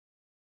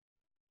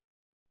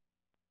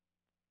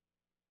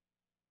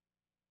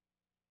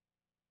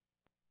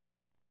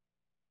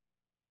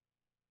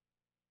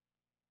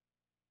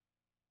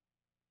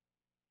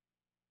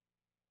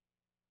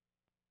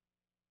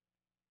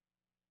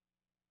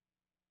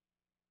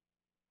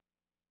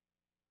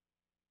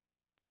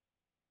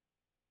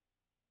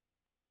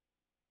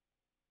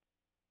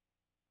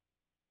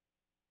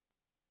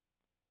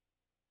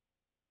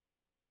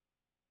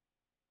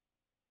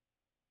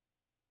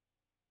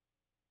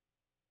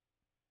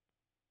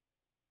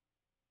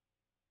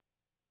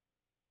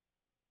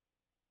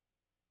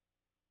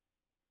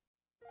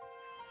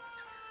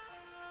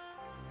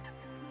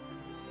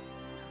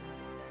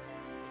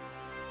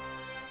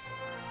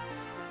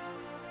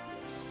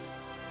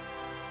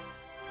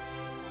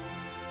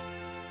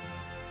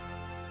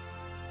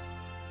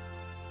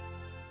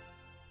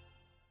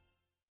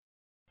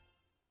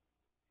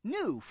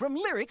New from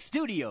Lyric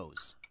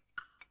Studios.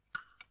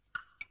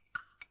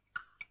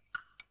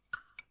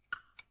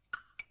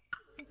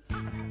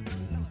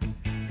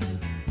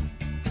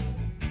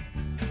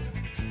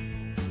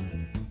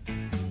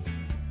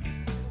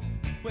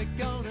 We're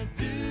gonna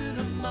do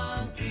the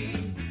monkey.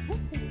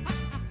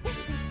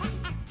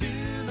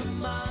 Do the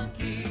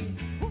monkey.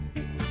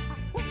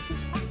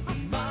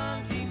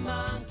 Monkey,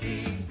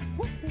 monkey.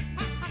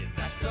 Yeah,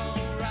 that's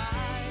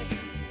alright.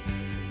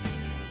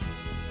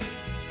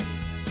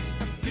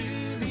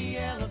 Do the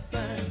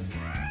elephant.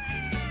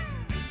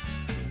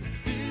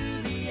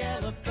 Do the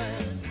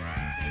elephant.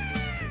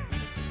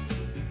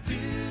 Do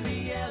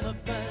the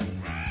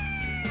elephant.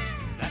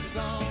 That's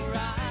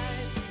alright.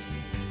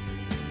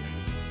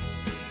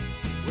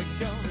 We're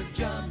gonna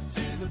jump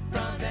to the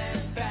front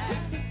and back.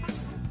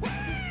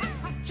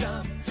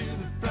 Jump to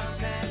the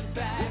front and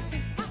back.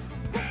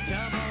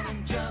 Come on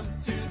and jump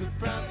to the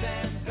front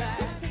and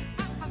back.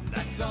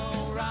 That's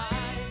alright.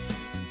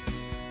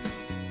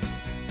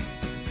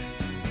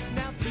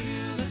 Now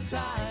do the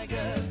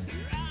tiger.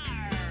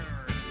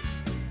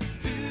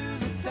 Do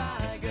the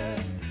tiger.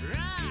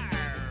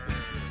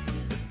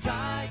 The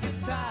tiger,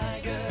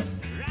 tiger.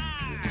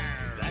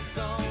 That's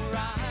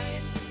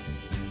alright.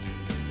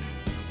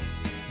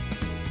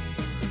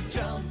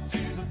 Jump to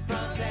the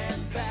front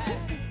and back.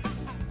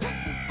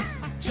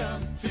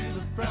 Jump to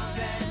the front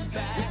and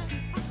back.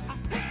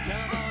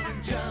 Come on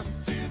and jump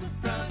to the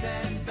front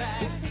and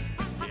back.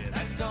 Yeah,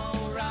 that's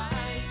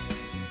alright.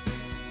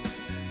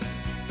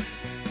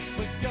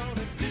 We're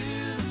gonna do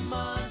the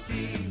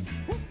monkey.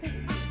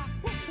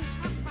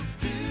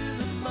 Do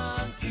the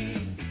monkey.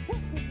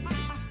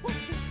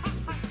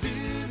 Do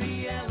the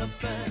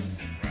elephant.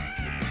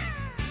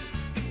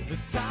 The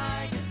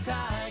tiger,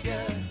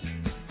 tiger.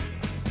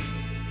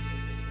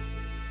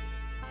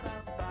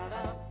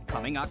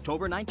 Coming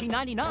October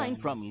 1999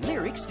 from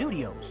Lyric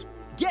Studios.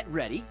 Get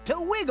ready to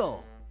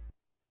wiggle!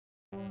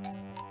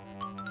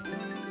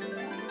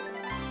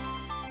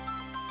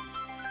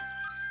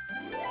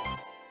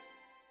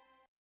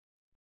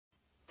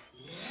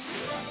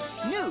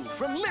 New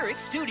from Lyric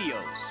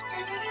Studios.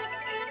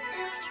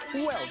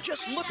 Well,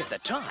 just look at the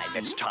time.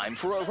 It's time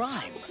for a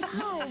rhyme.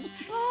 Oh,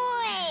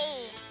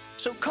 boy!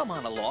 So come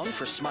on along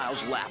for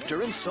smiles,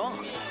 laughter, and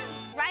song.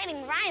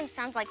 Writing rhymes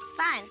sounds like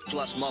fun.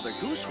 Plus, Mother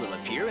Goose will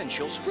appear and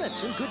she'll spread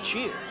some good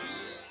cheer.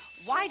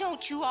 Why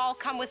don't you all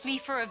come with me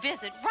for a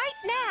visit right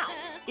now?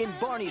 In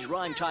Barney's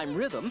Rhyme Time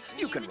Rhythm,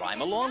 you can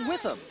rhyme along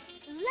with them.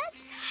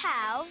 Let's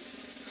have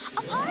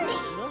a party.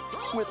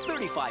 With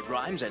 35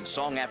 rhymes and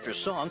song after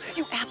song,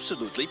 you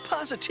absolutely,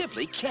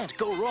 positively can't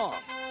go wrong.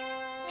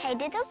 Hey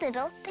diddle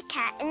diddle, the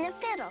cat and the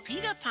fiddle.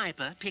 Peter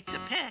Piper picked a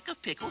peck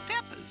of pickled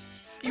peppers.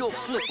 You'll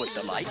flip with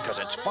delight because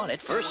it's fun at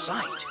first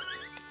sight.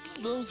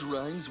 Those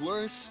rhymes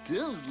were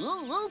still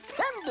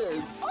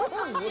stupendous.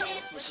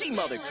 See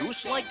Mother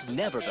Goose like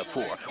never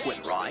before, with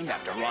rhyme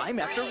after rhyme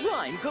after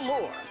rhyme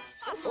galore.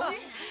 Well,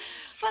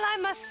 I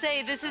must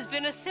say this has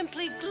been a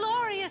simply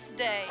glorious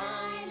day.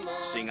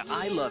 Sing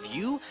I Love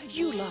You,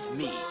 You Love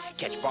Me.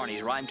 Catch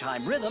Barney's Rhyme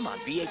Time Rhythm on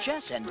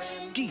VHS and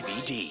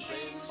DVD.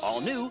 All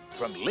new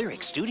from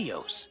Lyric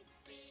Studios.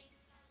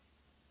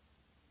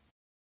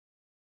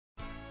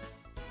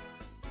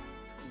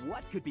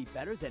 What could be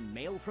better than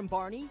mail from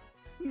Barney?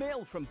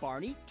 Mail from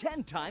Barney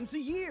 10 times a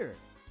year.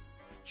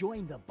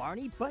 Join the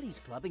Barney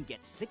Buddies Club and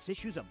get 6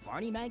 issues of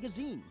Barney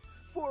magazine,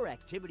 4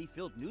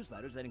 activity-filled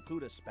newsletters that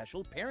include a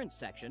special parent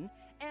section,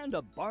 and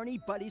a Barney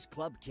Buddies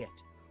Club kit,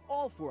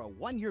 all for a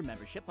 1-year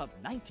membership of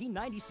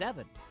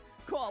 $19.97.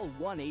 Call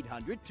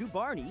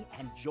 1-800-2-BARNEY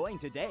and join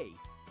today.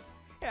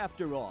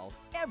 After all,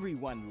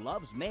 everyone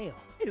loves mail,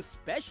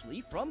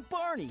 especially from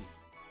Barney.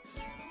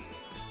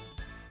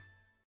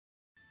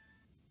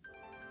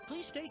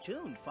 Please stay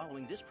tuned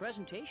following this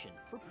presentation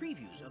for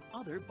previews of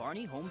other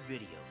Barney home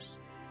videos.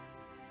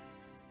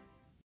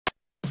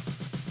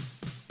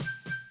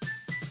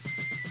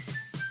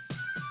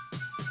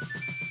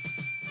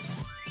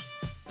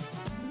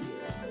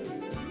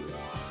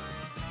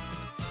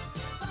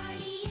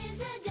 Barney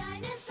is a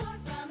dinosaur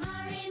from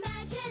our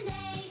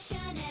imagination,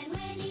 and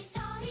when he's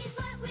tall, he's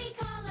what we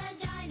call a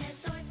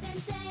dinosaur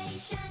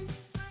sensation.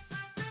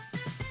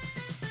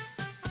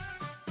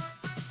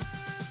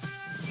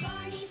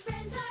 Barney's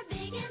friends are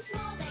big and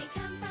small, they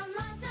come from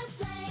lots of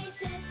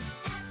places.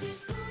 After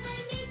school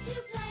they meet to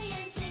play.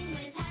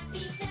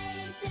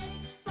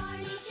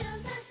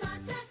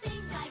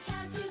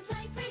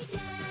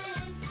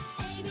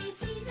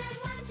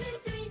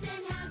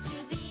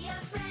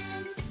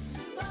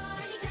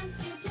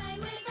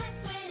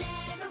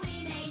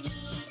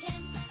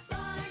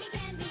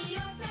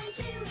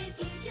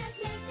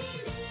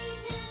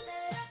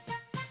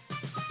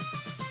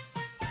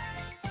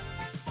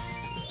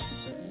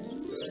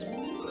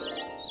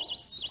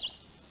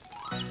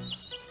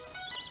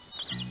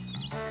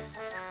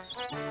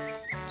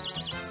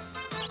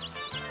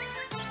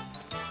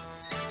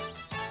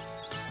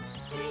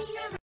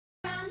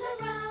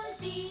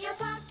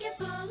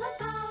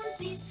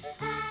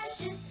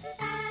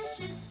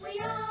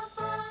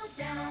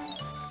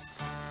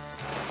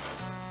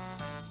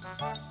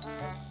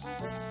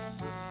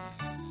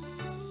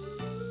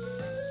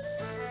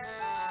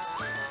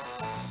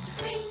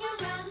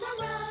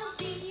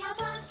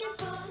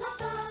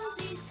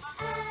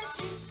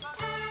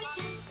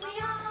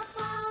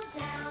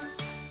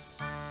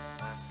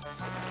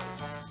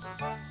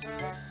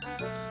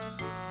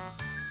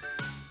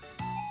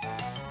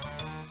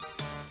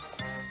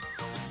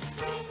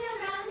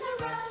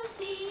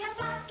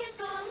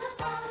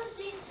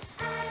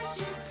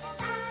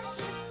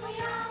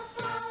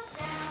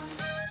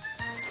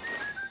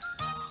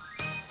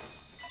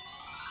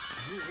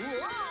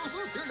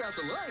 out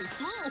the lights.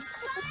 Whoa.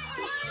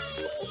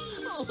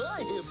 Oh,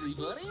 hi,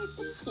 everybody.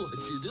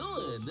 What you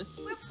doing?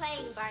 We're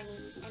playing, Barney,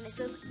 and it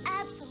feels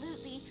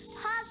absolutely,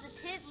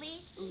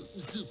 positively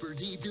Super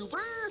duper.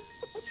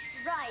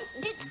 right.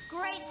 It's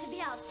great to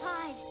be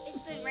outside. It's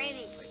been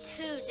raining for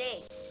 2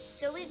 days,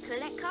 so we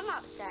couldn't come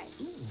outside.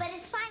 But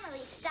it's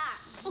finally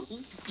stopped. Oh,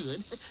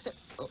 good.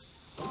 Oh,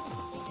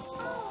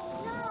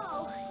 Oh,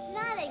 no,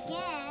 not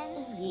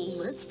again. well,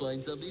 let's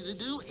find something to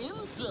do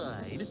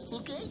inside.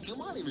 Okay,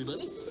 come on,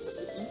 everybody.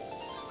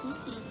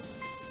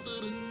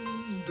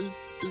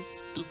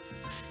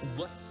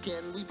 What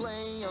can we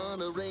play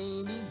on a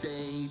rainy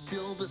day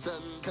till the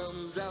sun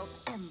comes out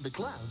and the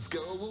clouds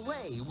go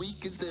away? We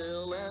can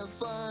still have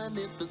fun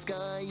if the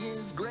sky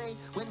is gray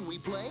when we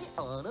play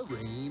on a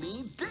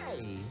rainy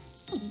day.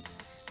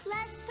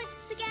 Let's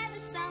put together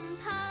some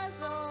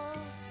puzzles.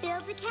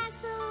 Build a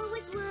castle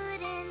with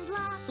wooden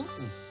blocks.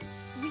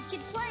 We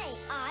could play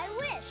I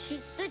Wish.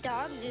 Teach the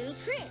dog new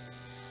tricks.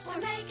 Or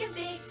make a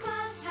big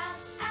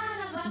clubhouse out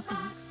of a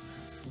box.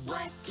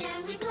 What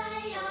can we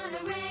play on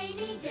a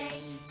rainy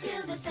day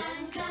till the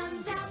sun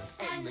comes out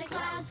and the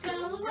clouds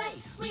go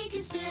away? We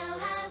can still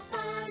have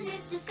fun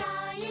if the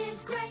sky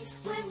is gray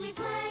when we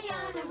play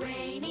on a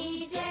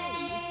rainy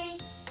day.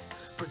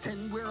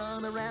 Pretend we're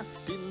on a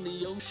raft in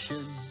the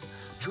ocean.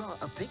 Draw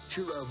a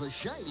picture of a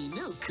shiny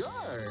new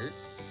car.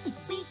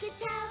 We could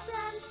tell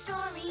some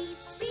stories,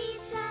 read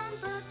some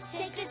books,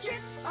 take a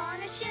trip on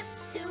a ship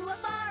to a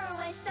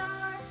faraway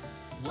star.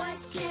 What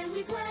can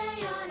we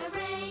play on a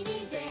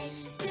rainy day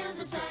till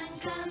the sun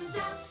comes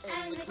out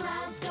and the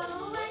clouds go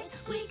away?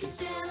 We can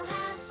still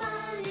have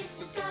fun if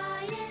the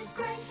sky is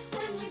gray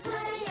when we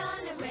play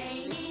on a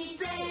rainy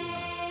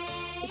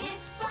day.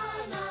 It's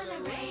fun on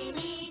a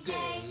rainy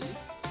day.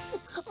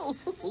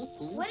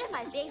 One of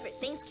my favorite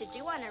things to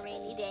do on a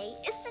rainy day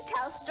is to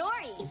tell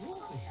stories.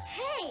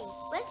 Hey,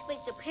 let's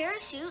make the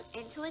parachute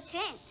into a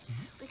tent.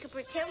 We could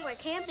pretend we're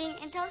camping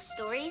and tell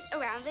stories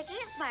around the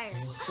campfire.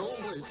 Oh,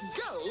 let's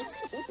go.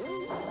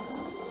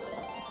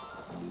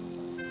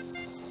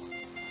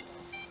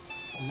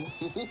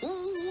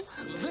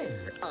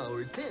 There,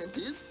 our tent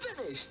is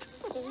finished.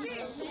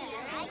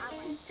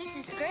 This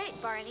is great,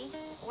 Barney.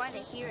 Want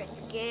to hear a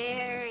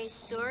scary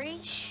story?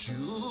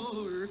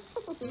 Sure.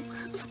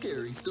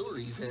 Scary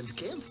stories and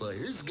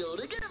campfires go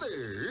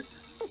together.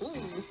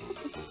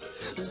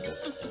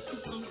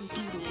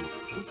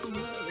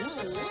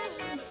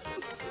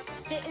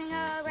 Sitting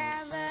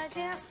around the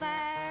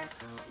campfire,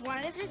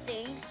 one of the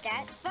things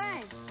that's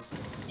fun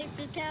is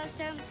to tell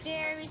some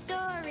scary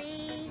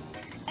stories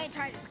and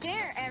try to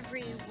scare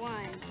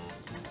everyone.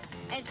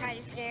 And try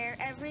to scare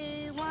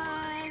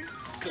everyone.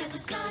 'Cause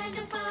it's kind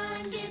of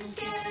fun getting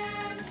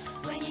scared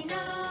when you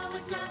know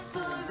it's not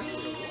for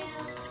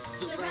real.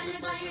 So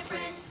surrounded by your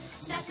friends,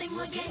 nothing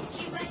will get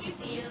you, but you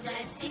feel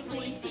that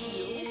tingly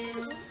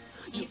feel.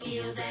 You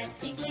feel that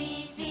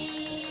tingly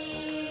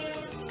feel.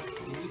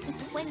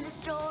 When the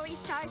story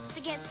starts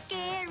to get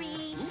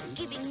scary,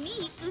 giving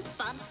me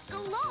goosebumps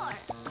galore.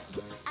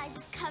 I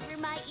just cover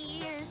my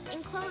ears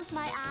and close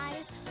my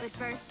eyes, but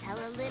first tell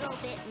a little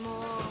bit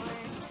more.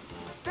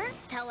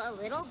 First tell a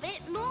little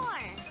bit more.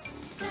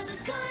 'Cause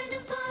it's kind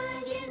of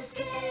fun getting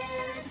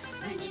scared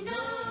when you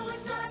know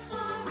it's not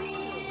for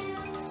real.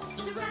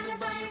 So surrounded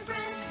by your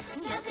friends,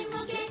 nothing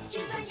will get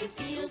you, but you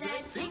feel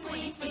that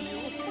tingly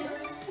feel.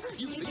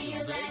 You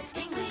feel that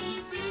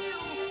tingly feel.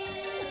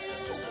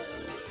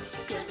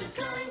 'Cause it's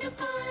kind of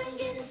fun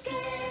getting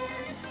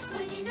scared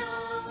when you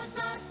know it's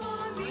not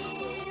for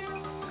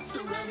real.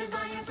 Surrounded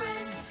by your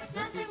friends,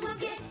 nothing will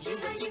get you,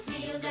 but you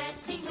feel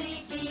that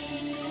tingly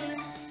feel.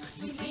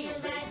 You feel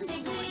that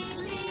tingly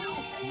feel.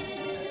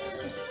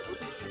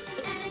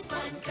 And it's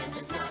fun 'cause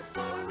it's not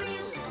for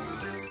real.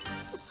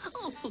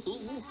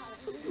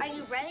 Are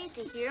you ready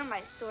to hear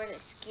my sort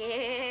of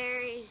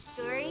scary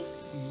story?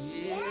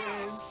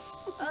 Yes.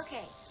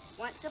 Okay,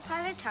 once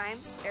upon a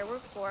time, there were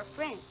 4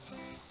 friends,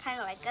 kind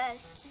of like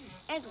us,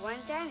 and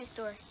one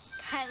dinosaur,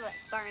 kind of like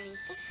Barney.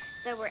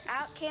 They were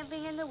out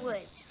camping in the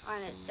woods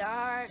on a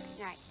dark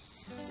night,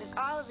 when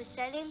all of a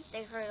sudden,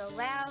 they heard a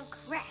loud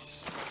crash.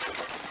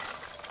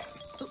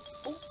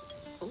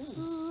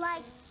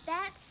 Like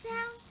that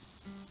sound?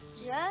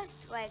 Just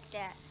like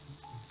that.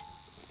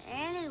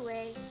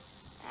 Anyway,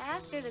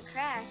 after the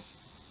crash,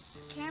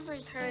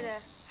 campers heard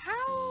a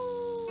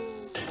howl.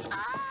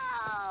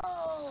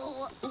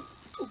 Ow!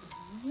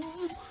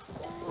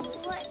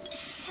 What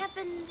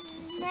happened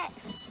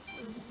next?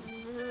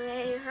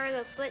 They heard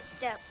a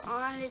footstep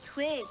on a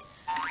twig.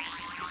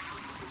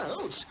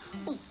 Ouch.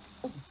 Oh,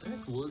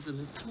 that wasn't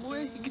a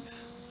twig.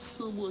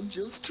 Someone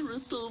just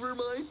tripped over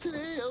my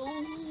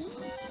tail.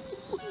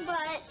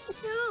 But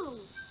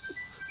who?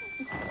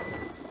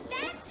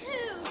 That's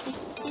who!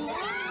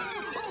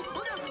 Oh,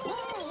 look out!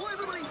 Whoa,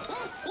 everybody!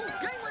 Whoa,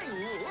 gangway!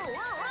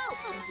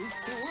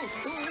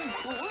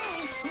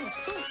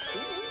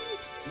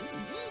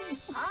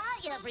 Hi,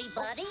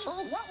 everybody.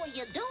 What were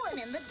you doing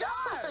in the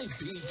dark? Hi,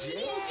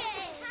 PJ.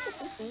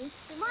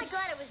 My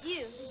God, it was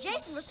you.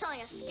 Jason was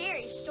telling a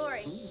scary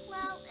story.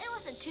 Well, it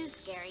wasn't too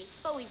scary,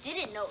 but we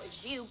didn't know it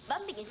was you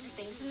bumping into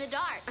things in the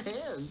dark.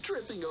 And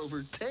tripping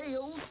over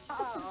tails.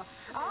 Oh,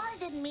 I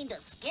didn't mean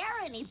to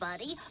scare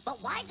anybody,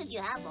 but why did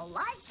you have the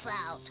lights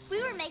out?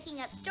 We were making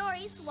up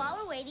stories while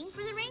we're waiting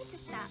for the rain to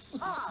stop.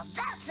 Oh,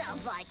 that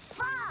sounds like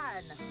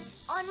fun.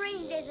 On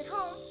rainy days at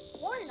home,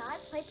 Ward and I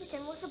play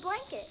pretend with a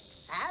blanket.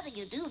 How do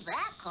you do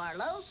that,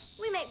 Carlos?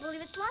 We make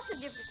believe it's lots of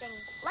different things,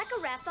 like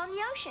a raft on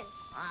the ocean.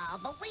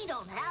 But we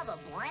don't have a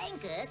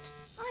blanket.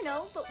 I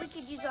know, but we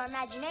could use our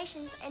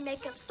imaginations and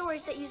make up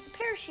stories that use the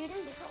parachute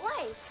in different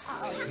ways.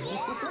 Oh,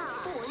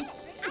 yeah.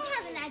 I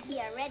have an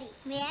idea already.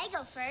 May I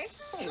go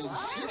first? Oh,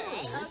 sure.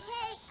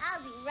 Okay,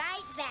 I'll be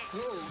right back.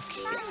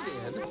 Okay,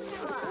 then.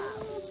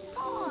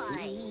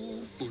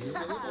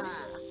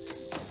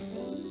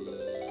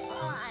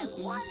 I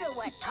wonder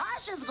what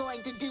Tasha's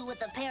going to do with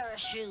the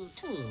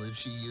parachute. Well, if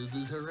she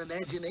uses her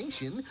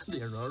imagination,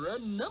 there are a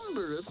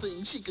number of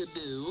things she could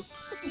do.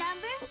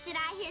 Number? Did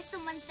I hear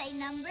someone say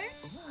number?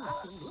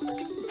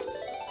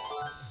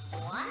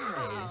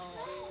 Wow.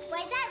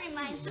 Why, that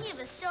reminds me of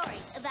a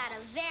story about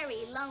a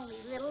very lonely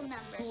little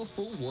number. Oh,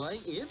 why,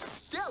 it's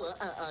Stella.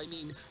 I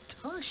mean,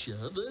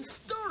 Tasha, the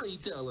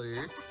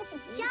storyteller.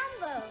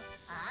 Jumbo.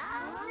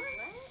 Ah.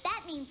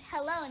 That means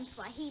hello in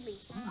Swahili.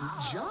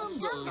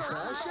 Jumbo,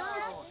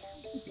 Tasha.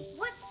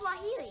 What's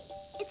Swahili?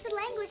 It's a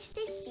language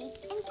they speak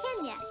in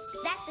Kenya.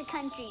 That's a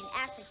country in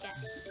Africa.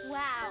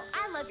 Wow,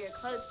 I love your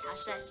clothes,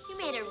 Tasha. You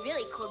made a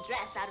really cool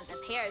dress out of the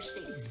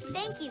parachute.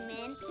 Thank you,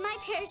 Min. My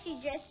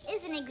parachute dress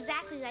isn't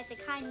exactly like the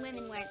kind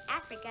women wear in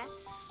Africa,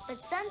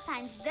 but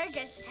sometimes their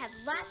dresses have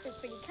lots of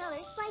pretty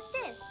colors like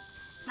this.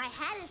 My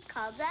hat is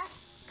called a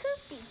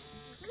kufi.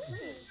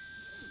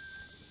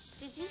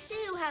 Did you say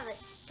you have a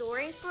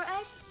story for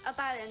us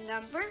about a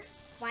number?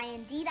 Why,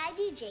 indeed I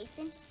do,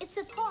 Jason. It's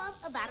a poem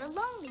about a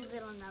lonely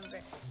little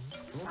number.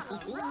 All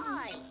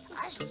right.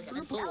 Tasha's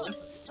going to tell us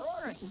a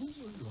story.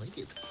 I like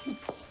it.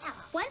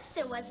 Once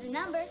there was a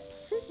number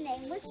whose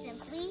name was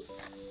simply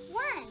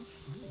 1.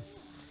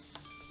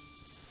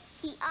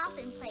 He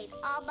often played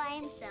all by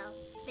himself,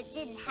 but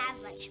didn't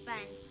have much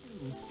fun.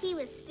 He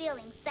was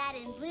feeling sad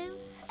and blue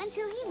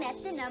until he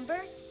met the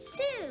number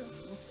 2.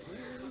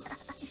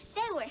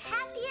 They were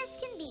happy as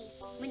can be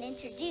when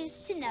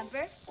introduced to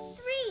number 3.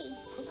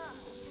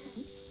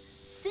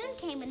 Soon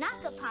came a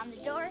knock upon the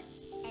door,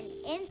 and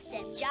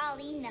instant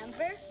jolly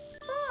number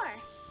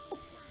 4.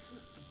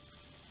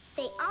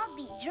 They all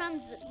beat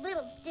drums with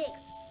little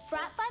sticks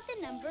brought by the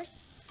numbers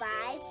 5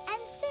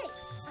 and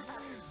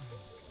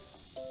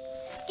 6.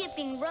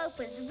 Skipping rope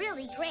was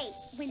really great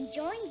when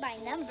joined by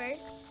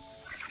numbers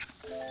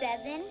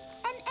 7 and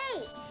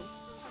 8.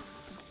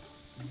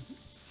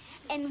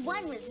 And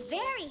 1 was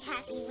very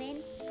happy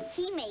when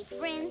he made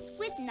friends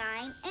with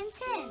 9 and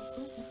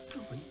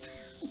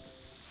 10.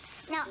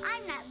 Now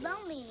I'm not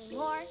lonely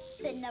anymore,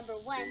 said number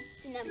 1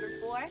 to number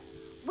 4.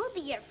 We'll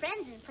be your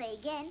friends and play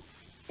again,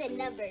 said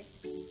numbers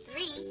 3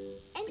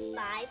 and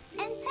 5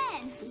 and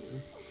 10.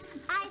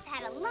 I've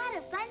had a lot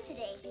of fun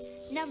today,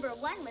 number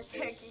 1 was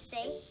heard to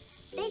say.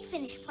 They'd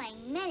finished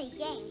playing many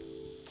games.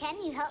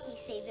 Can you help me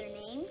say their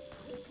names?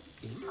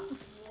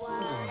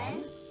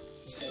 1,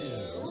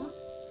 2,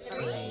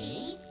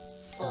 3,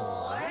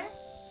 4,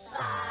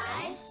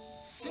 5,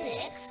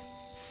 6,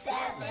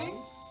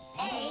 7,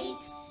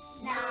 8,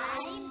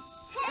 9,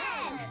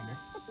 10.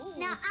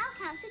 Now I'll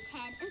count to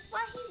 10 in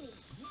Swahili.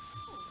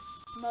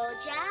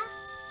 Moja,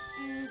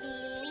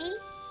 mbili,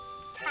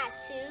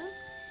 tatu,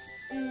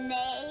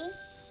 nne,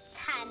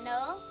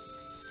 tano,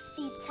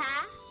 sita,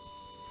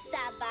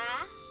 saba,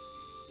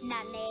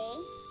 nane,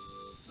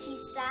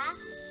 tisa,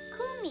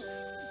 kumi.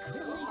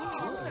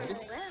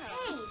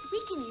 Hey, we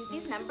can use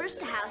these numbers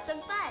to have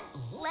some fun.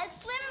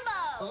 Let's limbo.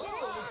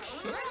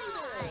 Okay,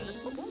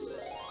 then.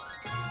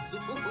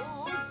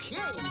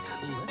 Okay,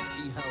 let's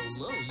see how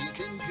low you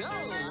can go.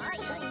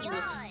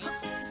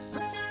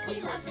 We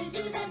love to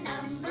do the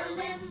number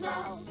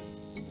limbo.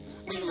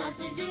 We love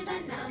to do the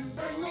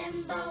number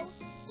limbo.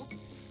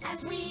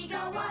 As we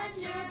go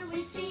under,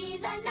 we see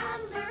the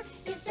number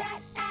is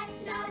set at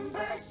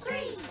number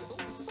 3.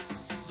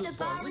 The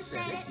bar was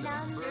set at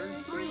number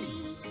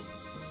 3.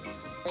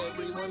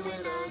 Everyone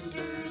went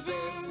under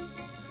then.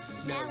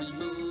 Now we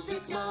move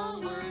it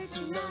lower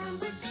to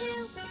number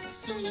 2,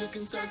 so you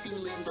can start to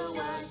limbo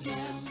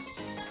again.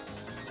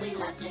 We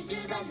love to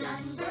do the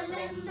number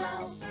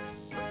limbo.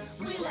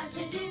 We love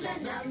to do the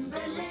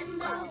number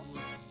limbo.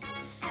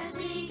 As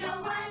we go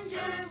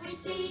under, we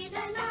see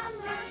the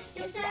number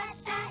is set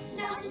at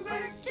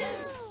number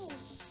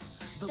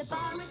 2. The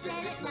bar was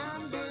set at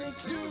number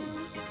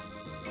 2.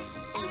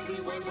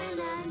 Everyone went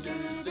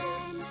under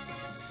then.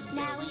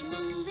 Now we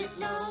move it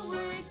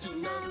lower to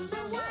number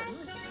 1,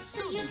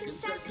 so you can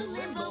start to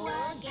limbo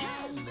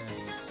again.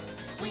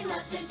 We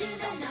love to do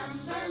the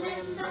number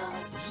limbo.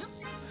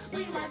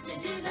 We love to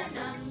do the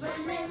number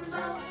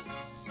limbo.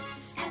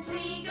 As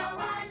we go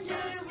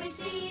under, we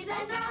see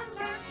the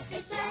number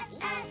is set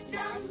at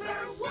number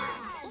 1.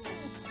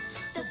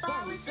 The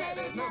bar was set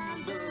at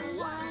number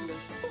 1.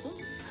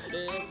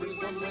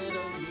 one went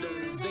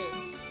under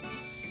then.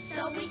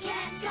 So we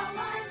can't go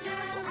under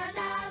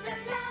another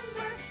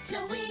number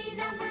till we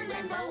number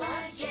limbo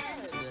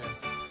again.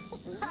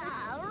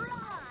 All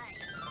right.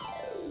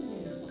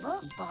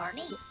 Look,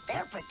 Barney,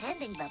 they're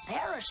pretending the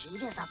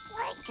parachute is a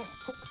blanket.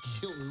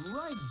 You're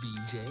right,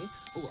 BJ.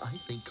 Oh, I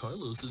think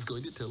Carlos is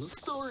going to tell a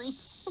story.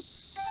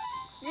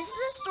 This is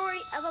a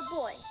story of a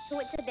boy who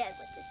went to bed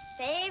with his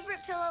favorite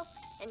pillow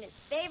and his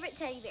favorite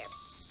teddy bear.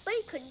 But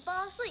he couldn't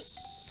fall asleep,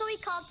 so he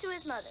called to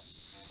his mother.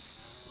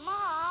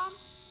 Mom,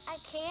 I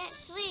can't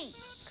sleep.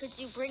 Could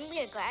you bring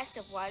me a glass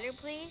of water,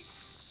 please?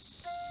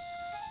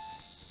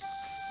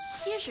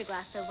 Here's your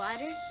glass of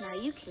water. Now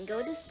you can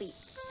go to sleep.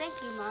 Thank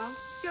you, Mom.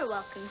 You're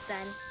welcome,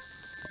 son.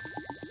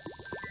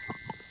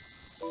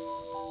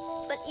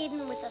 But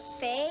even with a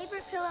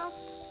favorite pillow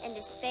and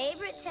his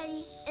favorite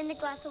teddy and a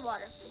glass of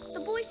water, the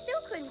boy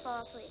still couldn't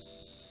fall asleep.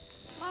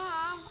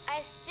 Mom,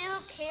 I still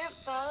can't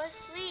fall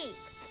asleep.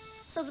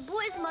 So the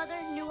boy's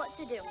mother knew what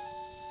to do.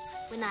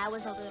 When I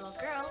was a little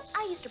girl,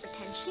 I used to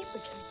pretend sheep were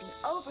jumping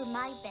over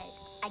my bed.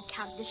 I'd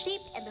count the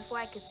sheep, and before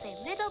I could say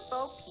little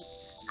Bo Peep,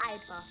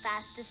 I'd fall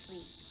fast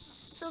asleep.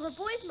 So the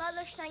boy's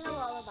mother sang a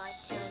lullaby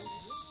to him.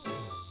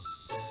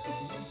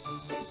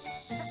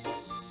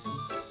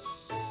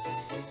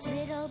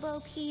 Little Bo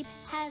Peep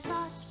has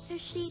lost her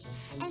sheep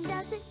and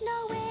doesn't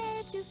know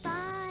where to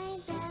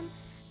find them.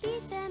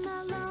 Feed them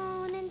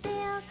alone and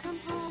they'll come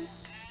home,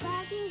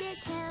 wagging their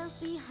tails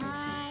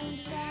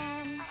behind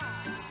them.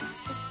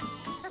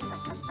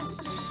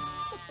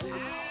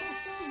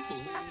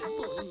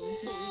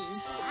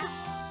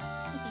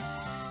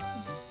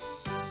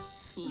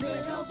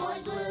 Little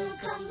boy blue,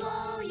 come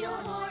blow your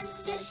horn.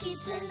 The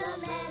sheep's in the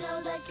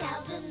meadow, the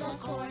cow's in the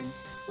corn.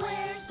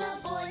 Where's the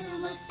boy who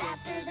looks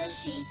after the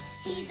sheep?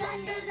 He's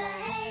under the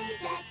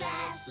haystack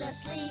fast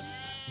asleep.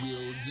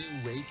 Will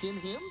you waken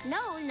him?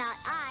 No, not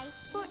I,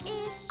 for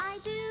if I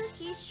do,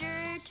 he's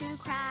sure to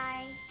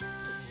cry.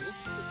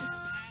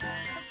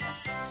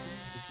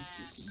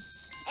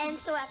 And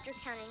so after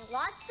counting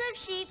lots of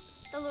sheep,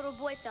 the little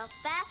boy fell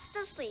fast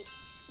asleep.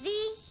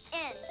 The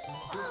end.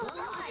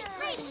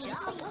 Great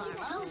job,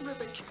 Carlos.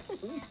 Terrific.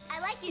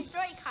 I like your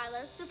story,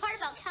 Carlos. The part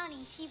about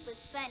counting sheep was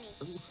funny.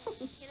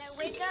 Can I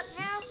wake up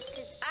now?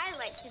 Because I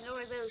like to know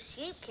where those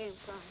sheep came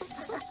from.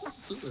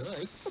 So do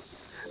I.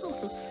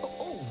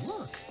 Oh,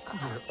 look.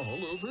 They're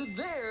all over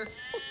there.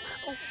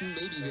 Oh,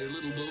 maybe they're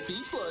little Bo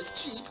Peep's lost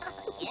sheep.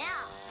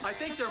 Yeah. I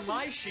think they're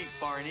my sheep,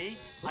 Barney.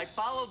 I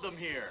followed them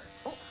here.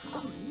 Oh,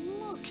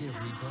 look,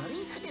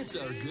 everybody. It's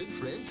our good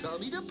friend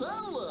Tommy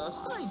DePaula.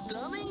 Hi,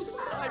 Tommy.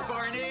 Hi,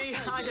 Barney.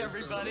 Hi,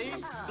 everybody.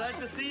 Glad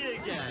to see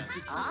you again.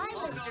 Hi,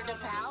 Mr.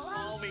 DePaula.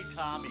 Call me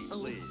Tommy,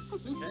 please,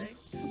 okay?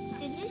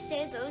 Did you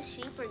say those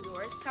sheep are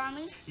yours,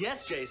 Tommy?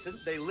 Yes, Jason,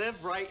 they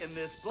live right in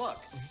this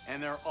book,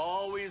 and they're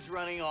always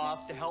running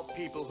off to help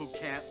people who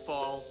can't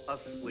fall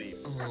asleep.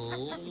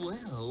 Oh,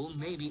 well,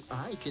 maybe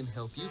I can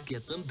help you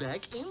get them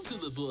back into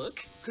the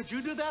book. Could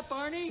you do that,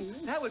 Barney?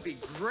 That would be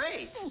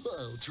great.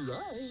 I'll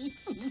try.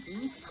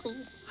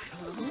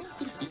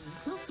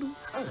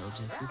 I'll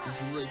just set this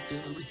right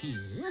down over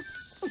here.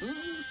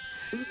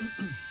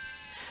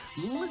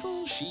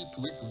 Little sheep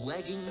with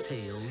wagging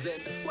tails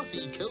and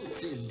fluffy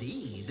coats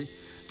indeed.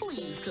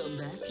 Please come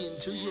back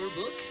into your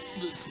book.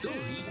 The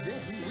story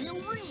then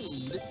we'll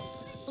read.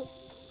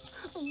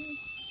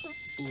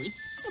 Boy.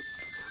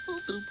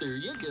 There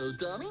you go,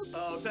 Tommy.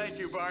 Oh, thank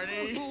you,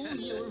 Barney. Oh,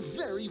 you're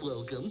very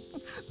welcome.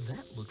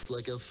 That looks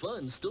like a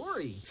fun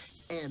story.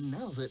 And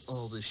now that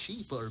all the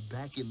sheep are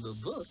back in the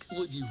book,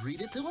 would you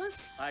read it to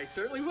us? I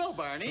certainly will,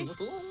 Barney.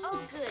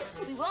 Oh,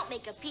 good. We won't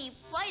make a peep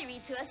while you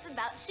read to us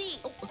about sheep.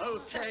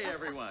 Okay,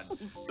 everyone.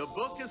 The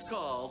book is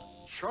called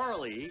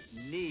Charlie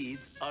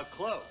Needs a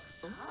Cloak.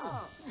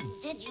 Oh,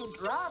 did you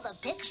draw the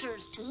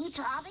pictures too,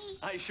 Tommy?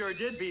 I sure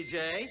did,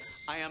 BJ.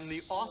 I am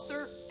the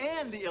author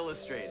and the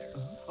illustrator.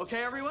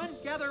 Okay, everyone,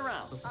 gather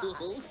around.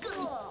 Oh,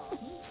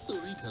 good.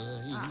 Story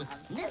time.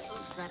 This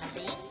is gonna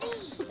be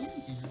neat. Here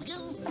we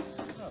go.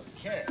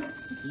 Okay.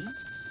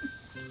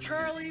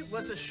 Charlie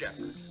was a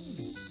shepherd.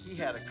 He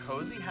had a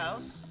cozy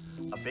house,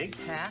 a big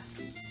hat,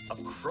 a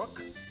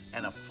crook,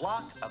 and a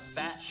flock of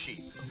fat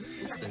sheep.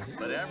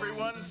 But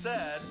everyone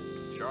said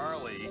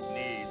Charlie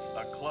needs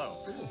a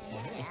cloak.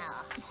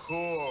 Yeah.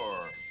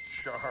 Poor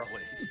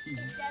Charlie.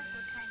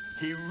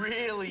 He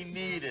really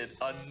needed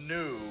a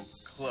new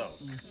cloak.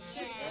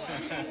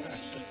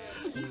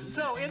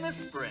 So in the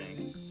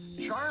spring,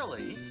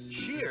 Charlie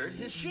sheared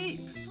his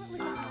sheep.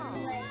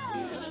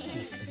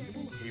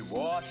 He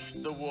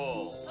washed the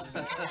wool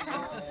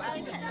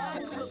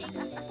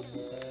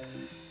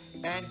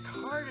and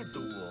carded the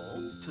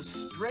wool to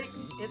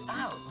straighten it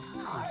out.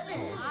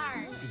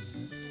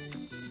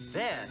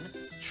 Then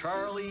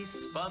Charlie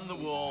spun the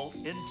wool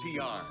into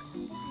yarn.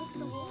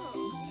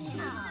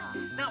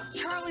 Now,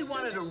 Charlie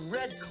wanted a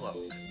red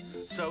cloak,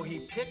 so he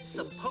picked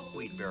some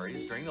pokeweed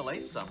berries during the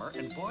late summer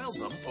and boiled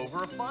them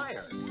over a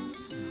fire.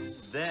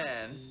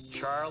 Then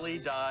Charlie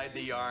dyed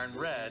the yarn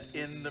red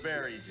in the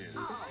berry juice.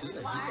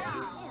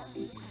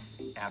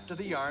 After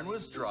the yarn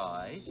was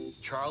dry,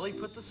 Charlie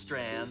put the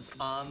strands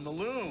on the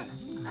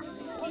loom.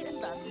 Look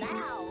at the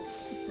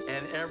mouse.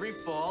 And every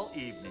fall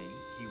evening,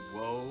 he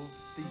wove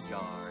the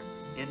yarn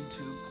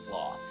into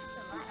cloth.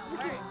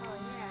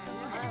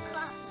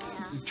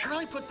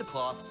 Charlie put the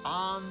cloth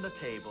on the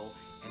table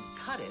and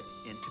cut it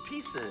into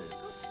pieces.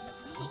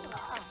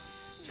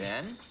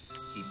 Then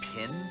he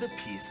pinned the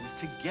pieces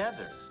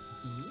together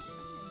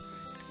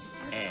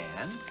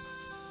and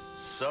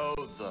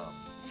sewed them.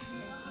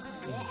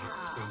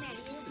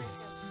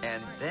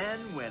 And then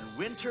when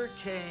winter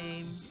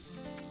came,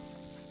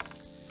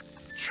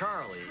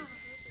 Charlie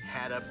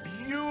had a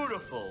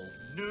beautiful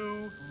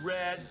new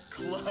red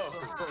cloak.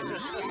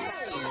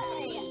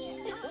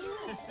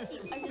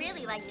 I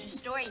really liked your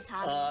story,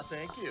 Tommy.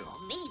 Thank you.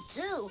 Me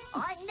too.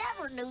 I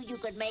never knew you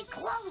could make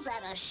clothes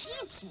out of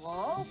sheep's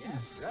wool. Yes,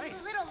 right.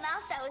 The little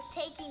mouse that was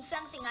taking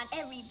something on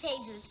every page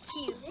was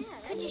cute.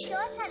 Could you show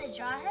us how to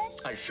draw her?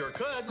 I sure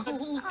could.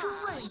 Oh,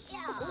 great.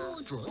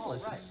 Oh, drawing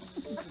lesson.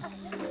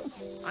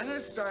 I'm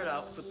going to start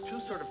out with two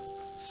sort of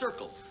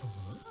circles.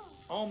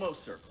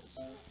 Almost circles.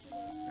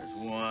 There's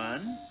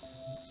one.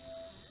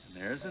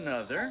 And there's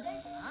another.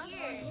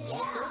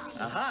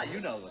 Aha, you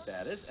know what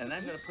that is. And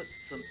I'm going to put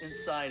some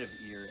inside of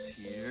ears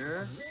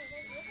here.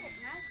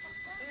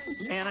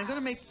 And I'm going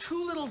to make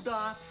two little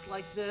dots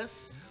like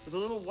this with a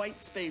little white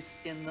space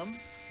in them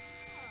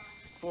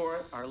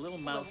for our little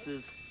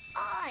mouse's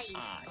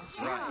Eyes.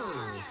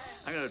 Right.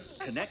 I'm going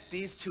to connect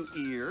these two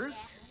ears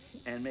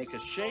and make a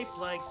shape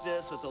like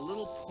this with a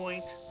little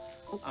point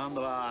on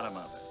the bottom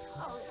of it.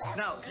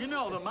 Now, you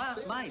know the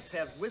mice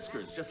have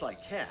whiskers just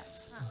like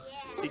cats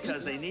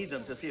because they need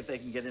them to see if they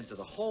can get into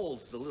the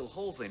holes, the little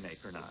holes they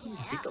make or not.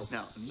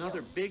 Now,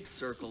 another big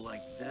circle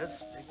like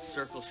this, big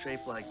circle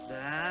shape like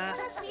that,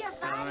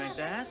 kind of like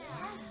that.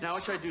 Now,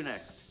 what should I do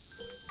next?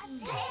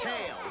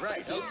 Tail,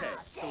 right, okay.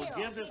 So we'll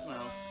give this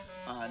mouse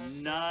a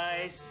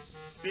nice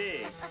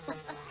big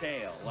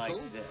tail like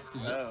this.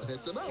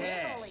 That's a mouse.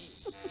 Okay.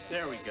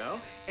 There we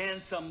go.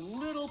 And some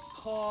little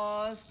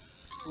paws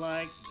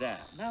like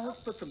that. Now let's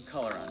put some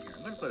color on here.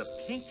 I'm going to put a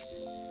pink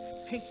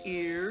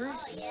ears.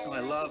 Oh, I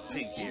love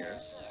pink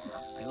ears.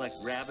 I like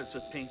rabbits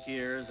with pink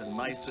ears and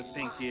mice with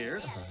pink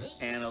ears.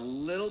 And a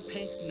little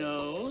pink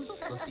nose.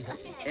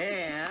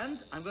 And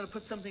I'm going to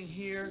put something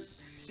here.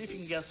 See if you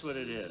can guess what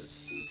it is.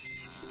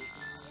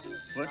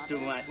 What do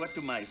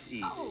mice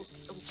eat? Oh,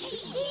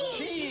 cheese.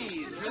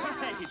 Cheese,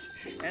 right.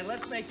 And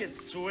let's make it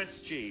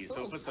Swiss cheese.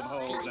 So we'll put some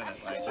holes in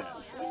it like that.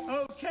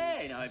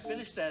 Okay, now I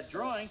finished that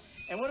drawing.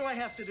 And what do I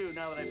have to do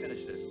now that I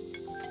finished it?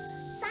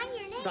 Sign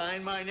your name.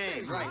 Sign my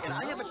name, right. And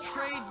I have a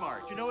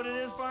trademark. You know what it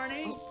is,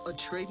 Barney? Oh, a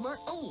trademark?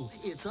 Oh,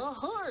 it's a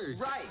heart.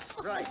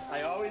 Right.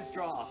 I always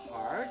draw a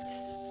heart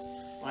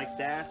like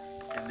that.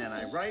 And then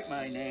I write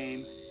my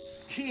name,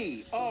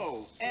 Tomie,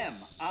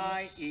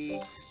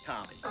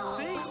 Tommy. See how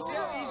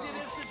easy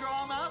it is to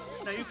draw a mouse?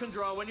 Now you can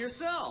draw one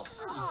yourself.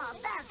 Oh,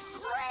 that's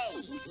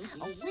great.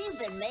 We've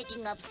been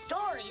making up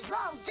stories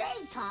all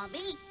day,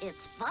 Tommy.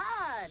 It's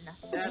fun.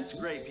 That's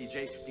great,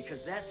 PJ,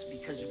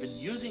 because you've been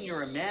using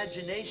your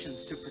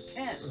imaginations to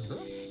pretend.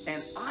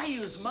 And I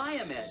use my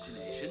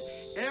imagination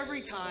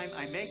every time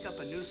I make up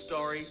a new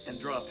story and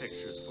draw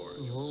pictures for it.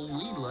 Oh,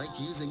 we like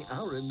using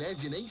our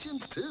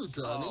imaginations too,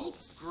 Tommy. Oh,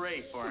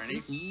 great,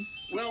 Barney.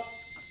 Well,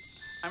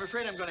 I'm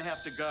afraid I'm going to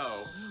have to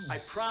go. I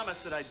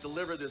promised that I'd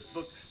deliver this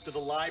book to the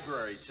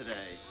library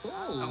today.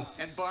 Oh.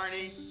 And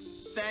Barney,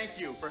 thank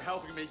you for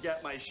helping me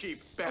get my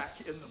sheep back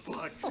in the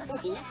book.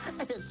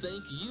 And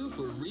thank you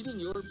for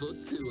reading your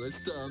book to us,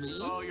 Tommy.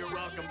 Oh, you're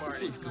welcome,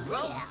 Barney. It's great.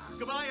 Well,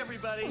 goodbye,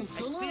 everybody.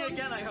 So See you long.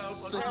 again, I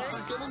hope. Okay? Thanks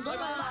for coming by.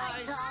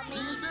 Bye, Tommy. See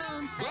you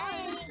soon.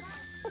 Bye. Thanks.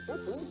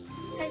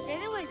 Has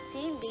anyone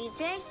seen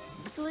BJ?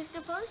 He was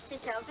supposed to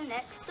tell the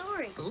next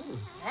story. Oh.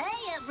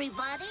 Hey,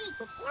 everybody.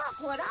 Look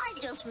what I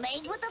just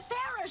made with a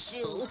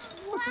parachute.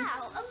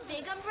 Wow, a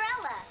big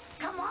umbrella.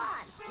 Come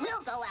on,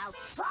 we'll go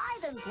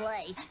outside and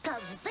play,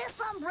 'cause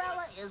this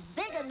umbrella is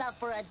big enough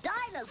for a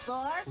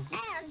dinosaur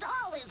and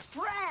all his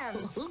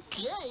friends.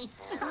 Okay.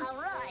 All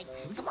right,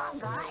 come on,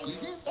 guys.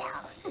 Squeeze in.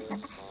 Yeah.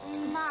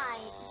 My,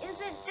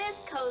 isn't this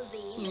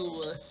cozy?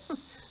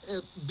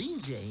 Oh,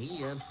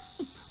 BJ,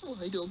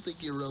 I don't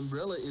think your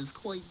umbrella is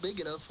quite big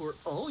enough for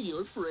all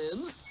your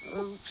friends.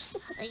 Oops.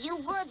 You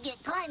would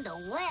get kind of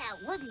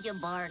wet, wouldn't you,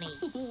 Barney?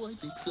 Oh, I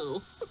think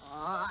so.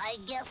 I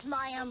guess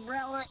my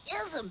umbrella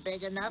isn't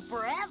big enough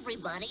for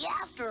everybody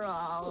after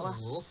all.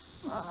 Oh,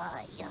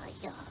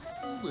 Yeah.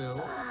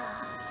 well.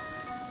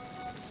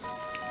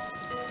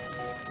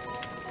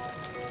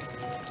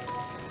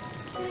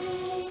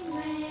 Rain,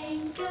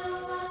 rain, go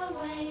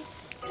away.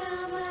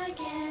 Come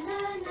again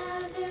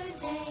another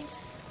day.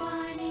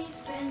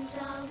 Barney's friends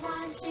all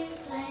want to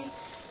play.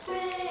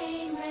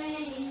 Rain,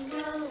 rain,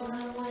 go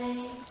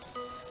away.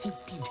 Hey,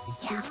 BJ,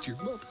 where's your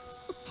mother?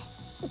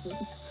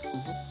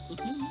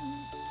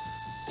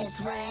 It's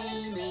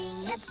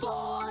raining, it's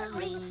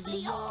pouring,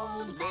 the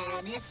old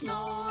man is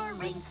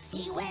snoring.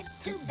 He went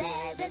to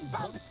bed and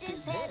bumped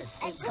his head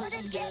and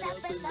couldn't get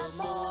up in the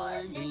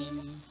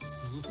morning.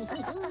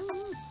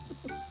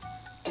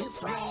 It's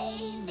It's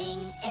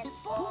raining,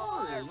 it's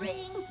pouring.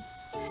 Rain,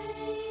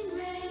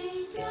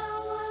 rain,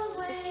 go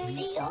away.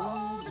 The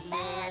old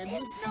man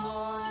is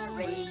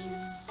snoring.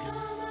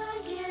 Come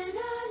again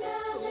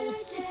another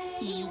day.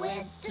 He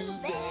went to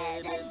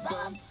bed and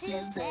bumped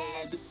his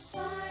head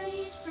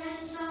Barney's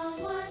friends all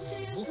want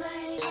to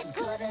play. and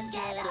couldn't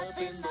get up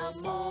in the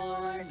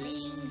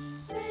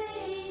morning.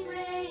 Rain,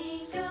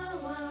 rain, go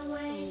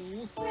away.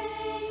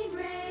 Rain,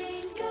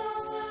 rain, go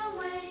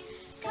away.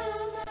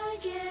 Come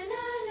again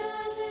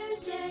another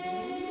day.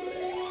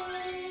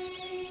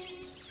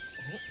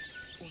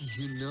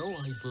 You know,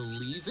 I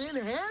believe it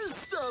has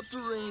stopped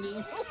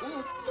raining.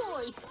 Oh,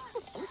 boy.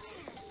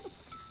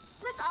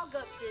 Let's all go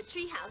up to the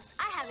treehouse.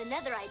 I have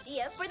another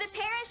idea for the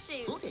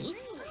parachute. Okay.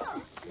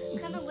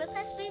 Coming with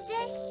us, BJ?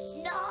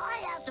 No,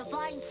 I have to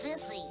find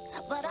Sissy,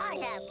 but I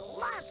had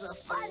lots of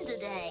fun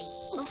today.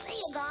 We'll see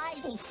you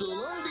guys. Well, so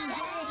long, BJ.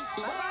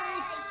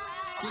 Bye-bye.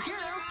 Take care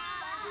now.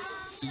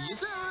 See you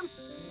soon.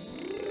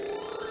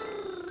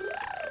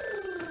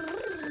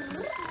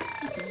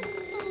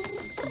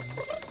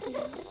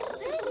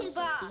 Baby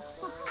Bob.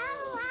 Oh,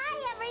 hi,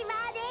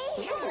 everybody.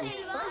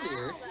 Hi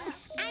there.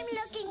 I'm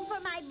looking for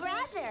my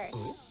brother.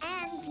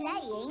 And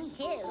playing,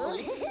 too.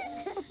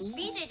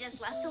 BJ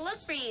just left to look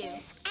for you.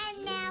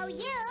 And now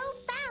you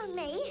found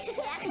me. Yeah,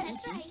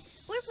 that's right.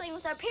 We're playing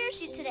with our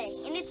parachute today,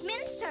 and it's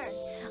Min's turn.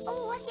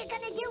 Oh, what you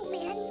gonna do,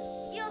 Min?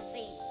 You'll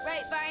see.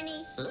 Right,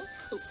 Barney? Huh?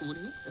 Oh, what do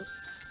you mean?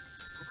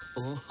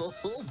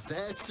 Oh,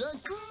 that's a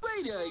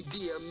great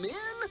idea, Min.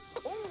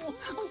 Oh,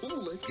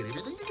 let's get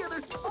everything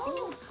together.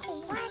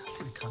 What?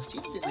 See the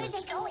costumes. Where are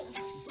they going?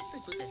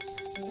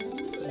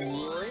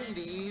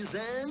 Ladies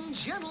and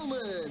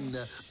gentlemen,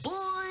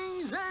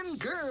 boys and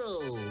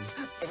girls,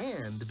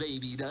 and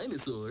baby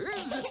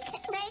dinosaurs,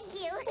 Thank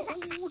you.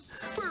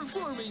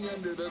 performing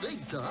under the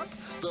big top,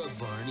 the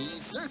Barney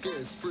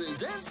Circus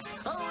presents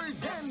our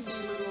dandy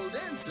little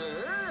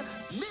dancer,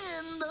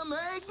 Min the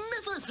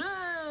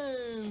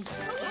Magnificent!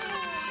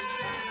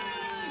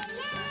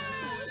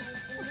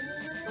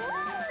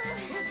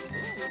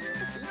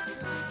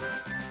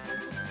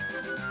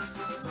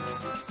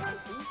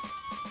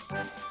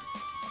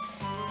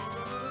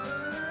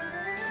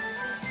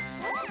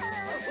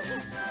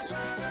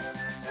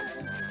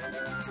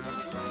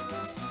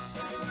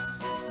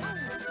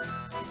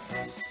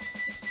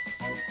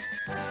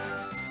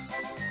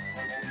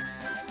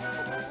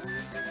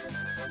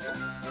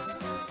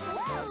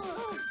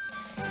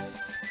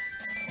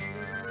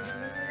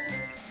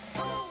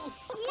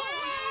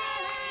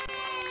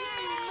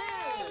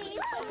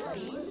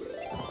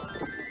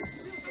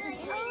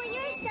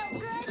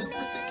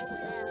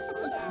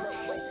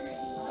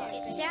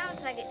 It sounds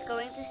like it's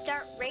going to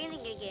start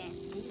raining again.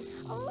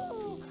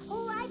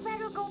 I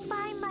better go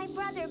find my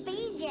brother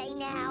BJ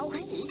now.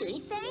 Okay.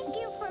 Thank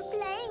you for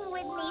playing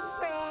with me,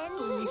 friends.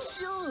 Oh,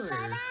 sure.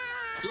 Bye-bye.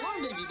 So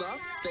long, baby Bob.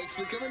 Thanks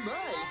for coming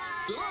by.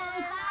 So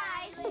long.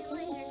 Bye.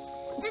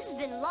 This has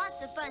been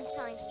lots of fun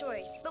telling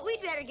stories, but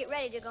we'd better get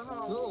ready to go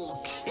home.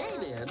 Okay,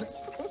 then.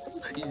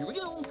 Here we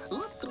go.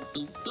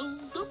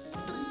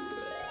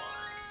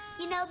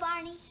 You know,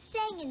 Barney,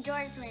 staying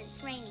indoors when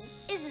it's raining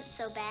isn't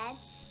so bad,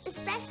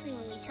 especially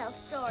when we tell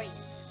stories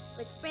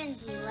with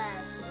friends we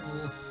love.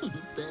 Oh,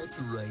 that's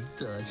right,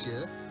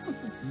 Tasha.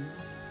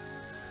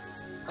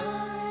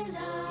 I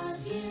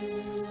love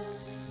you,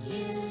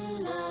 you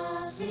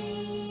love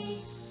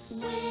me.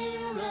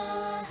 We're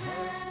a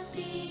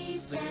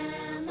happy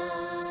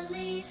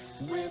family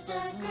with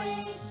a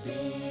great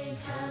big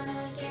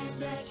hug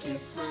and a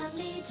kiss from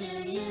me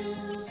to you.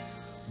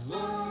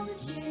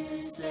 Won't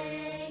you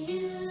say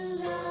you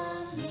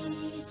love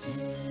me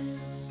too?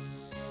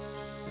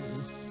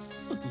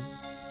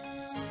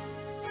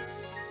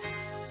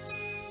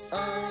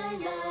 I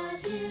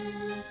love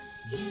you,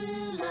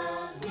 you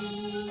love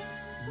me.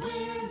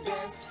 We're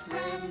best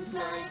friends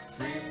like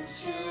friends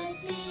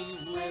should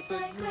be. With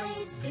a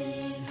great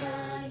big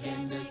hug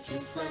and a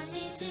kiss from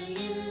me to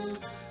you.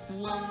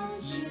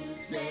 Won't you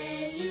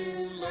say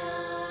you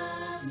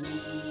love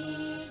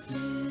me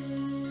too?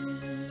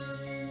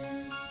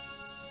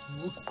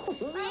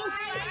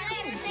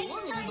 So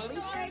long, everybody.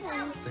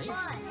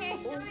 Thanks.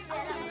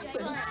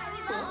 Thanks.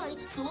 Bye.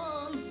 So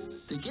long.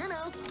 Take care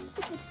now.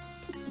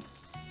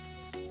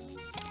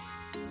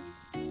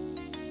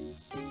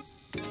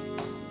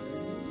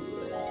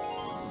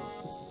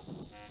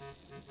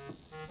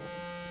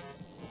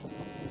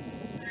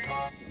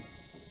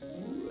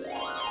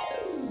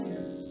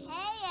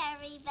 Hey,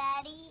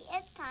 everybody.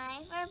 It's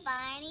time for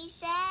Barney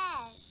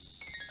Says.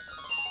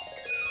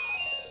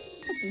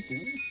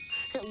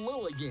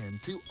 Hello again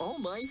to all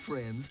my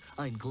friends.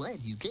 I'm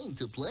glad you came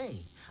to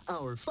play.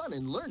 Our fun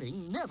and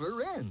learning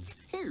never ends.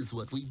 Here's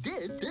what we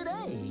did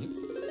today.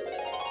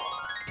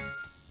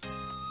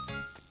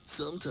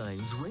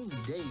 Sometimes rainy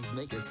days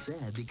make us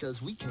sad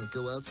because we can't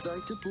go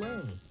outside to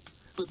play.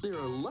 But there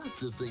are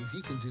lots of things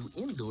you can do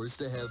indoors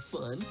to have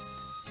fun.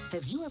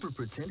 Have you ever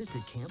pretended to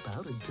camp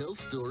out and tell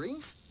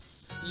stories?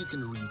 You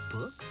can read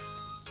books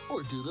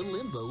or do the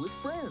limbo with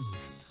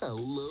friends. How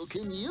low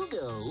can you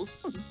go?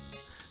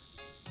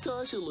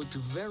 Tasha looked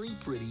very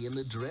pretty in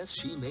the dress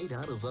she made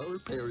out of our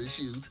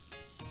parachute.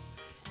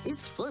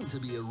 It's fun to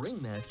be a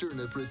ringmaster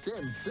in a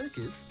pretend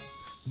circus.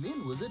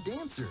 Min was a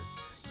dancer.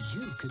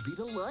 You could be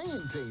the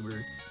lion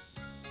tamer.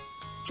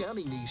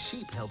 Counting these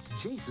sheep helped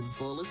Jason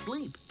fall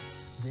asleep.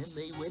 Then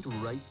they went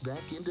right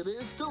back into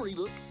their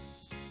storybook.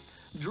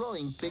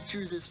 Drawing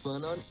pictures is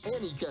fun on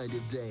any kind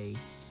of day.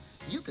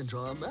 You can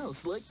draw a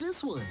mouse like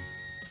this one.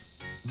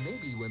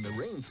 Maybe when the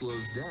rain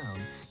slows down,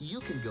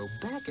 you can go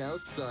back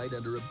outside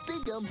under a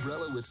big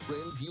umbrella with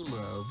friends you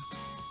love.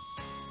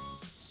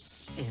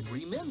 And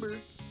remember,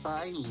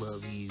 I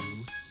love you.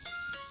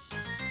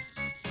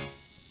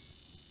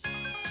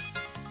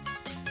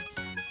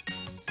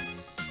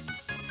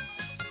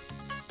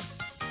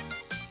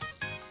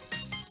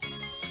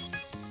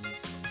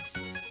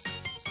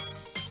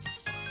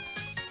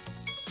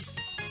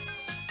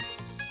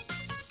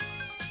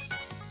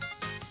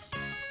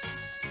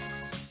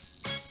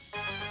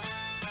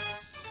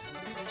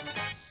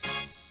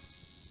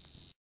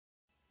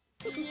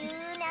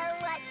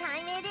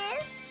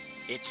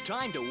 It's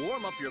time to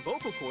warm up your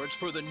vocal cords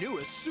for the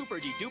newest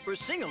super-de-duper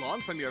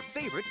sing-along from your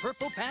favorite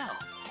Purple Pal.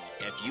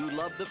 If you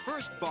love the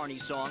first Barney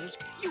songs,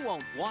 you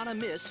won't want to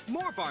miss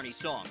more Barney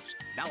songs.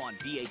 Now on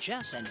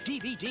VHS and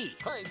DVD.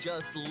 I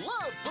just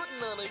love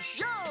putting on a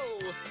show!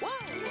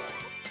 Whoa!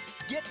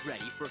 Get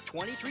ready for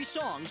 23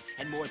 songs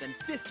and more than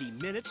 50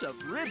 minutes of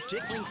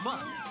rib-tickling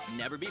fun.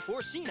 Never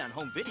before seen on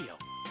home video.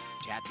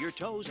 Tap your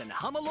toes and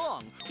hum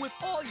along with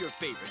all your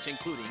favorites,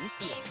 including...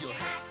 If you're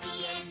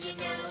happy and you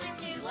know it,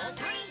 2 or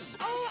 3.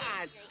 Oh,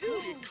 I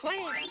do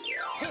declare.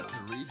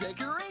 Hickory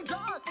dickory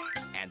dock!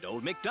 And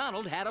Old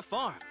MacDonald Had a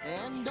Farm.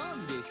 And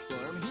on this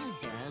farm he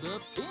had a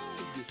pig.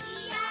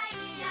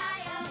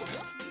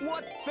 E-I-E-I-O.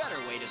 What better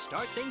way to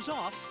start things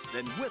off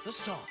than with a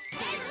song?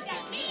 Hey, look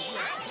at me,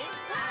 I can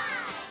fly.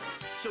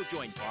 So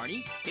join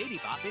Barney, Baby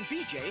Bop, and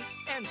BJ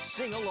and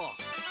sing along.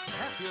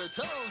 Tap your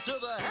toes to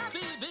the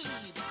happy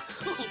beats!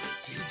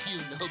 Did you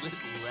know that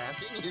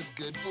laughing is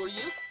good for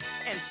you?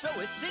 And so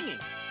is singing.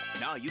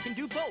 Now you can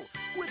do both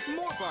with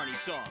more Barney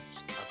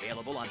songs.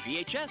 Available on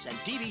VHS and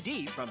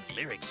DVD from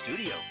Lyric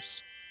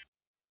Studios.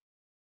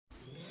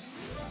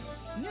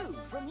 New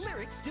from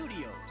Lyric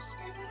Studios.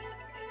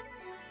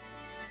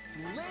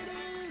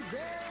 Ladies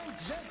and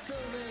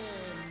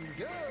gentlemen,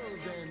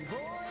 girls and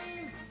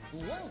boys,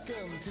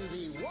 welcome to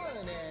the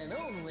one and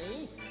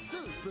only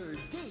Super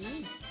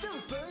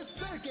D-Duper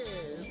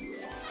Circus!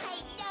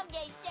 I love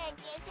this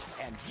circus.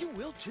 And you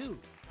will too.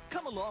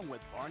 Come along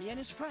with Barney and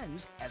his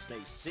friends as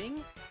they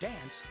sing,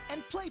 dance,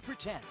 and play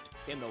pretend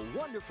in the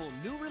wonderful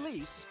new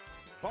release,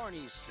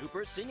 Barney's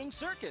Super Singing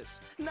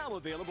Circus, now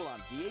available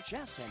on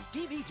VHS and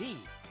DVD.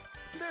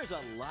 There's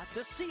a lot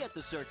to see at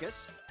the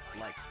circus,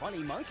 like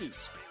funny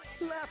monkeys,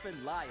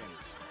 laughing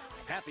lions,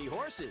 happy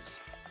horses,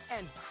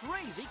 and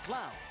crazy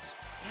clowns,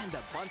 and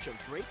a bunch of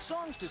great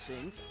songs to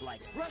sing,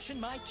 like Brushing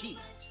My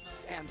Teeth,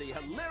 and the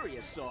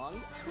hilarious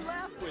song,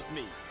 Laugh With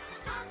Me.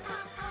 Ha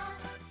ha ha,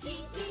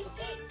 hee hee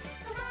hee.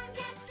 Come on,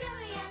 get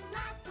silly and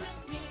laugh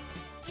with me.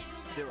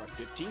 There are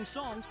 15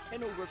 songs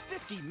and over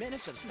 50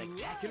 minutes of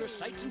spectacular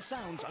sights and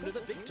sounds under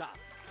the big top.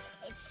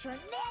 It's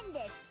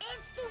tremendous.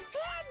 It's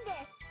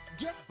stupendous.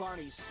 Get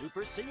Barney's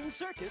Super Singing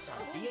Circus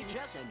on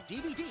VHS and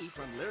DVD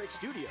from Lyric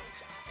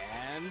Studios.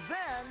 And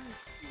then...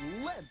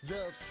 let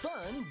the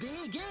fun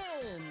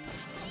begin!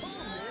 Oh,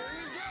 there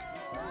he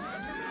goes!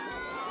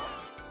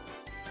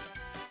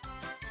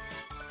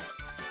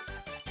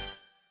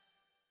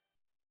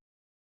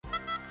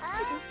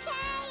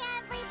 Okay,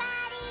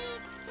 everybody.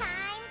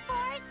 Time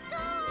for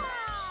school.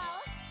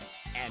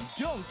 And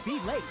don't be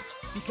late,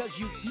 because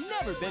you've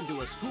never been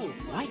to a school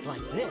quite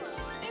like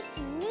this. It's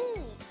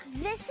neat.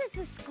 This is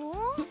a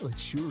school? It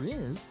sure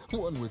is.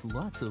 One with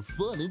lots of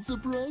fun and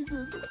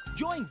surprises.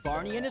 Join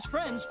Barney and his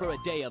friends for a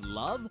day of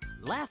love,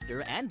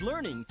 laughter, and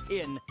learning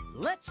in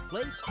Let's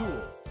Play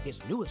School,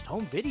 his newest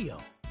home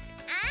video.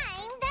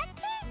 I'm the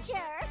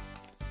teacher.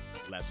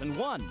 Lesson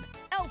 1,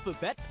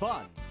 Alphabet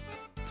Fun.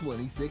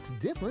 26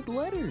 different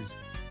letters.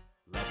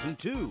 Lesson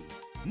 2,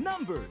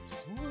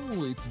 Numbers.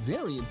 Oh, it's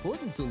very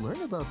important to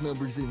learn about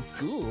numbers in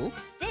school.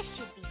 This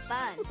should be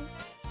fun.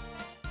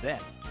 Then,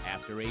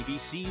 after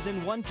ABCs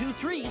and 1, 2,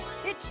 3s,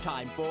 it's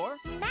time for...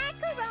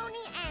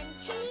 Macaroni and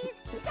cheese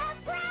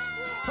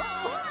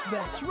surprise!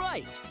 That's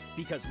right,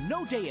 because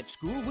no day at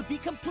school would be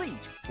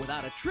complete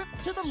without a trip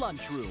to the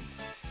lunchroom.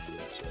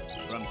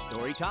 From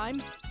story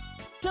time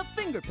to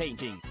finger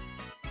painting,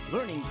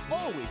 learning's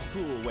always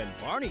cool when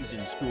Barney's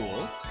in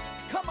school.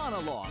 Come on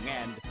along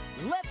and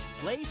let's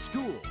play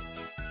school.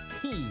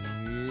 Here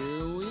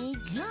we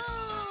go!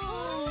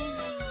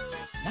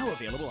 Now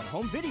available on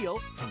home video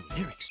from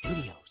Lyric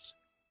Studios.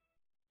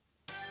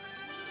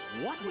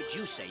 What would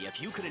you say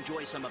if you could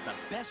enjoy some of the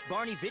best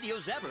Barney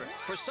videos ever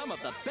for some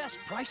of the best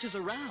prices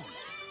around?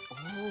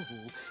 Oh,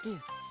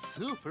 it's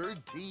super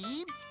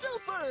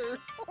duper!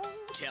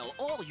 Tell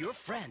all your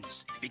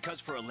friends, because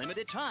for a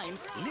limited time,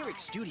 Lyric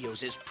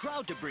Studios is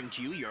proud to bring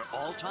to you your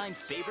all-time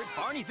favorite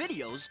Barney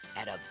videos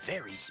at a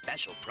very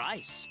special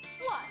price.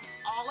 What?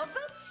 All of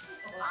them?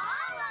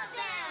 All of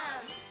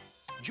them!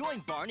 Join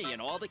Barney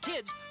and all the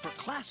kids for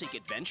classic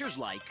adventures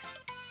like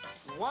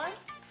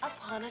Once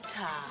upon a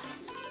time.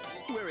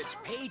 where it's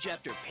page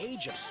after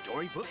page of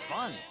storybook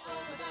fun.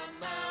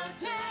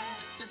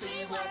 To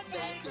see what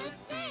they could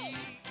see.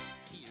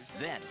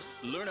 Then,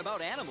 learn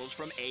about animals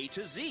from A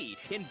to Z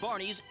in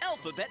Barney's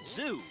Alphabet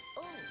Zoo.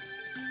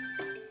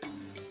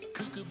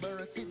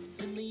 Kookaburra sits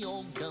in the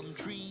old gum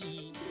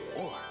tree.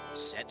 Or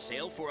set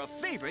sail for a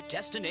favorite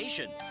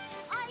destination.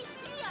 I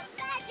see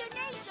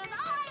Imagination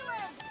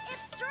Island!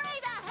 It's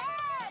straight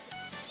ahead!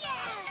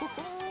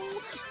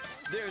 Yes!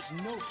 There's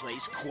no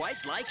place quite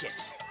like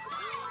it.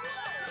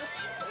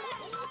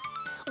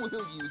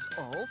 We'll use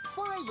all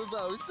 5 of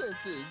our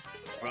senses.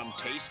 From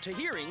taste to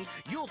hearing,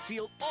 you'll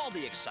feel all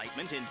the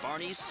excitement in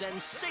Barney's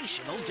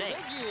sensational day.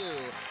 Thank you.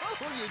 Oh,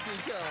 you're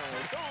too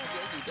kind. Oh,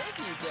 thank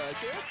you,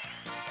 Dodger.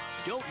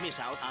 Don't miss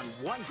out on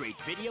one great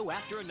video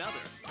after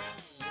another.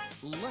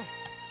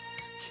 Lights,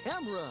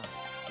 camera,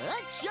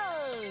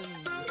 action!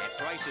 At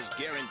prices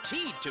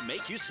guaranteed to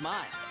make you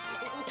smile.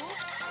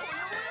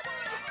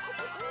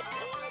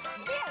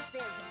 This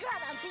is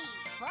gonna be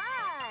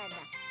fun!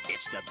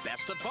 It's the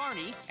best of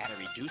Barney at a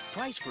reduced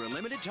price for a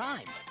limited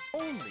time.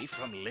 Only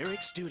from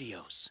Lyric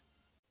Studios.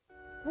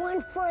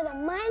 1 for the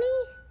money,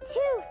 2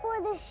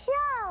 for the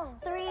show,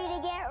 3 to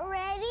get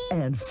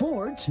ready. And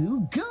 4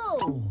 to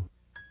go.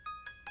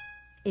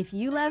 If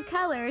you love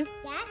colors,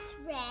 That's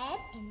red,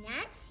 and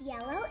that's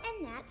yellow,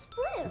 and that's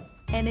blue.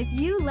 and if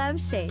you love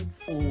shapes,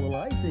 Well,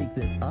 I think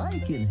that I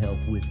can help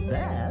with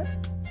that.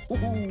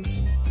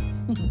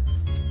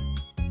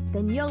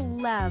 then you'll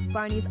love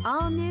Barney's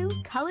all-new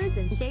Colors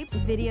and Shapes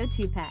Video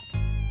 2-pack.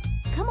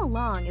 Come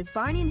along as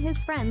Barney and his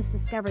friends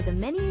discover the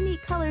many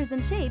unique colors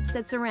and shapes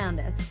that surround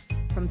us.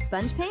 From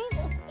sponge paint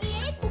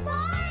It's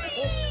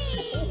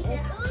Barney!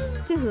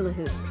 to hula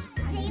hoops.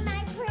 See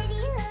my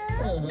pretty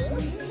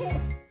hoops?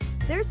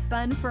 There's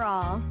fun for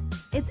all.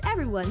 It's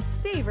everyone's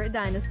favorite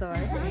dinosaur,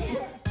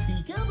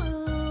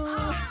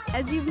 Peekaboo!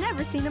 as you've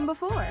never seen them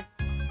before.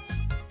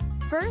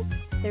 First,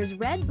 there's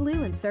red,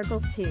 blue, and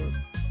circles too,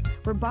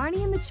 where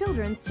Barney and the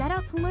children set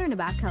out to learn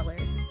about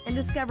colors and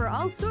discover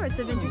all sorts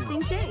of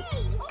interesting shapes.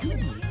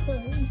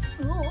 I'm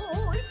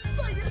so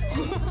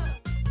excited!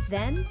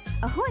 Then,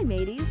 ahoy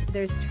mateys,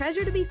 there's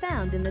treasure to be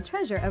found in the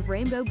treasure of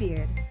Rainbow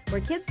Beard, where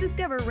kids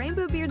discover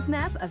Rainbow Beard's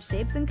map of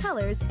shapes and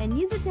colors and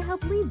use it to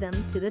help lead them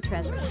to the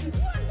treasure.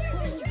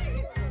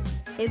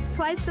 It's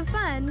twice the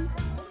fun,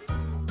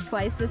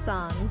 twice the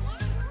songs,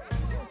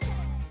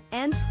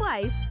 and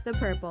twice the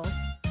purple.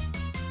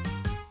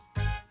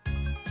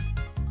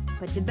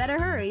 But you'd better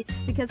hurry,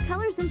 because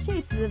Colors and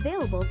Shapes is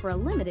available for a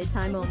limited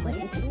time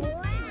only.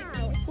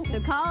 Wow! So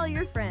call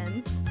your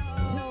friends.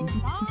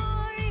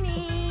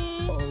 Barney!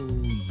 Oh,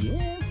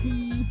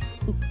 yesy!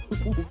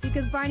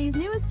 Because Barney's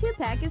newest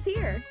 2-pack is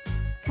here.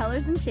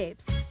 Colors and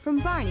Shapes from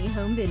Barney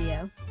Home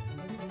Video.